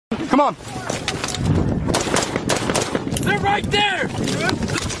on. They're right there.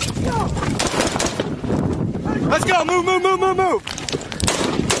 Let's go. Move, move, move, move, move.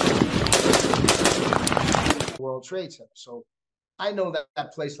 World Trade Center. So I know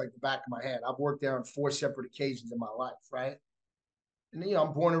that place like the back of my hand. I've worked there on 4 separate occasions in my life, right? And, you know,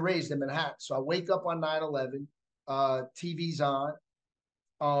 I'm born and raised in Manhattan. So I wake up on 9/11, TV's on.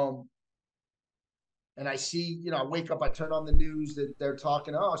 And I see, you know, I wake up, I turn on the news that they're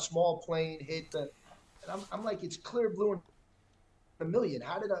talking, oh, a small plane hit the, and I'm like, it's clear blue and a million.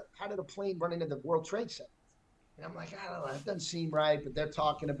 How did a plane run into the World Trade Center? And I'm like, I don't know, it doesn't seem right, but they're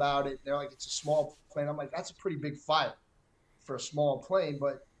talking about it. They're like, it's a small plane. I'm like, that's a pretty big fire for a small plane.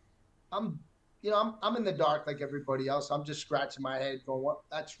 But I'm in the dark like everybody else. I'm just scratching my head going, what?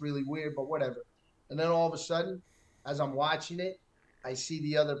 That's really weird, but whatever. And then all of a sudden, as I'm watching it, I see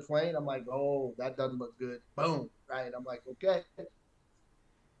the other plane. I'm like, oh, that doesn't look good. Boom, right? I'm like, okay.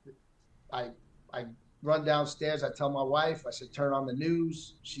 I run downstairs. I tell my wife, I said, turn on the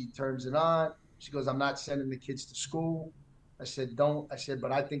news. She turns it on. She goes, I'm not sending the kids to school. I said, don't. I said,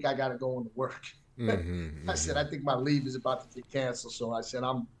 but I think I got to go into work. I said, I think my leave is about to get canceled. So I said,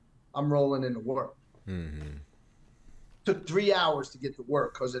 I'm rolling into work. Took 3 hours to get to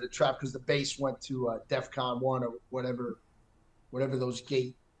work because of the traffic, because the base went to DEFCON 1 or whatever those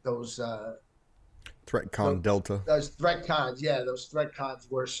ThreatCon Delta. Those ThreatCons, yeah, those ThreatCons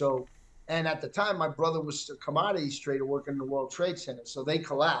were. So, and at the time, my brother was a commodities trader working in the World Trade Center. So they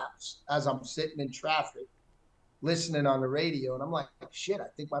collapsed as I'm sitting in traffic, listening on the radio. And I'm like, shit, I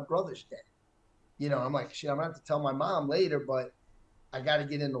think my brother's dead. You know, I'm like, shit, I'm going to have to tell my mom later, but I got to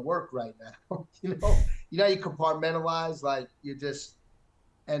get into work right now. you know, you compartmentalize, like you just,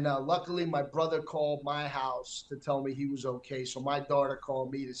 and luckily my brother called my house to tell me he was okay. So my daughter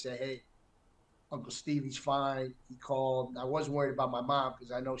called me to say, hey, Uncle Stevie's fine. He called. I wasn't worried about my mom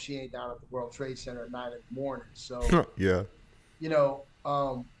because I know she ain't down at the World Trade Center at 9 in the morning. So, yeah, you know,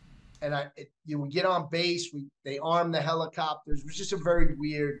 and we get on base. They arm the helicopters. It was just a very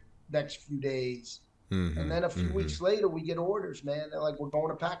weird next few days. And then a few weeks later, we get orders, man. They're like, we're going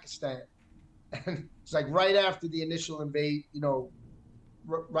to Pakistan. And it's like right after the initial invasion, you know,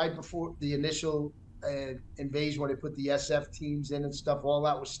 right before the initial invasion, when they put the SF teams in and stuff, all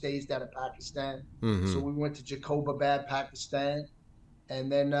that was staged out of Pakistan. So we went to Jacobabad, Pakistan.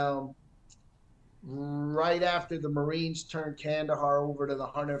 And then right after the Marines turned Kandahar over to the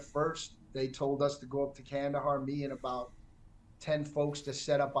 101st, they told us to go up to Kandahar, me and about 10 folks, to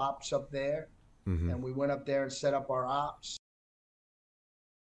set up ops up there. And we went up there and set up our ops.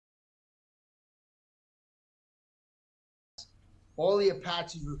 All the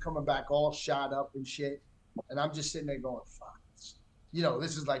Apaches were coming back all shot up and shit. And I'm just sitting there going, fuck. You know,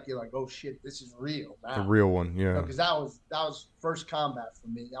 this is like, you're like, oh shit, this is real now. The real one, yeah. Because that was first combat for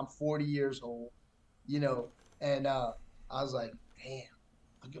me. I'm 40 years old, you know, and I was like, damn,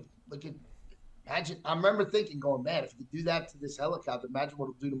 look at, imagine, I remember thinking, going, man, if you do that to this helicopter, imagine what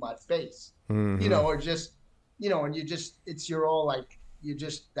it'll do to my face. You know, or just, you know, and you're all like, you're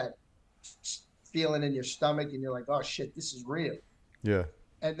just that feeling in your stomach and you're like, oh shit, this is real. Yeah.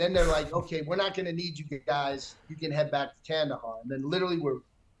 And then they're like, okay, we're not going to need you guys. You can head back to Kandahar. And then literally we're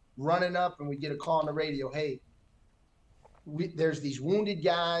running up and we get a call on the radio. Hey, there's these wounded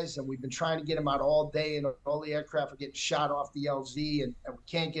guys and we've been trying to get them out all day and all the aircraft are getting shot off the LZ and we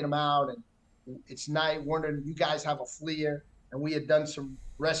can't get them out. And it's night. Wondering, you guys have a FLIR. And we had done some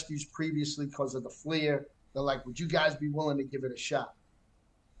rescues previously because of the FLIR. They're like, would you guys be willing to give it a shot?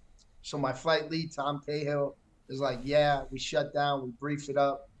 So my flight lead, Tom Cahill, is like, yeah, we shut down. We briefed it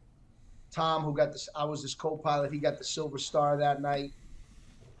up. Tom, who got this, I was his co-pilot. He got the Silver Star that night.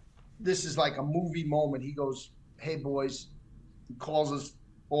 This is like a movie moment. He goes, hey, boys. He calls us,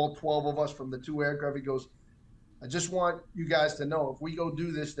 all 12 of us from the 2 aircraft. He goes, I just want you guys to know, if we go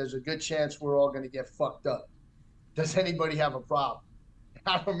do this, there's a good chance we're all going to get fucked up. Does anybody have a problem?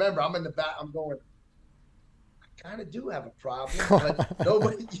 I remember I'm in the back. I'm going, I kind of do have a problem, but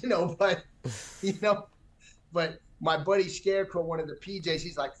nobody, but my buddy Scarecrow, one of the PJs,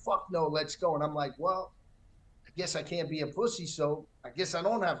 he's like, fuck no, let's go. And I'm like, well, I guess I can't be a pussy, so I guess I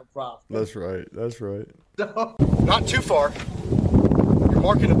don't have a problem. That's right. That's right. So, not too far. You're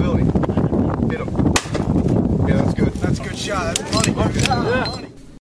marking the building. Hit him. Yeah, that's good. That's a good shot. That's money. Yeah.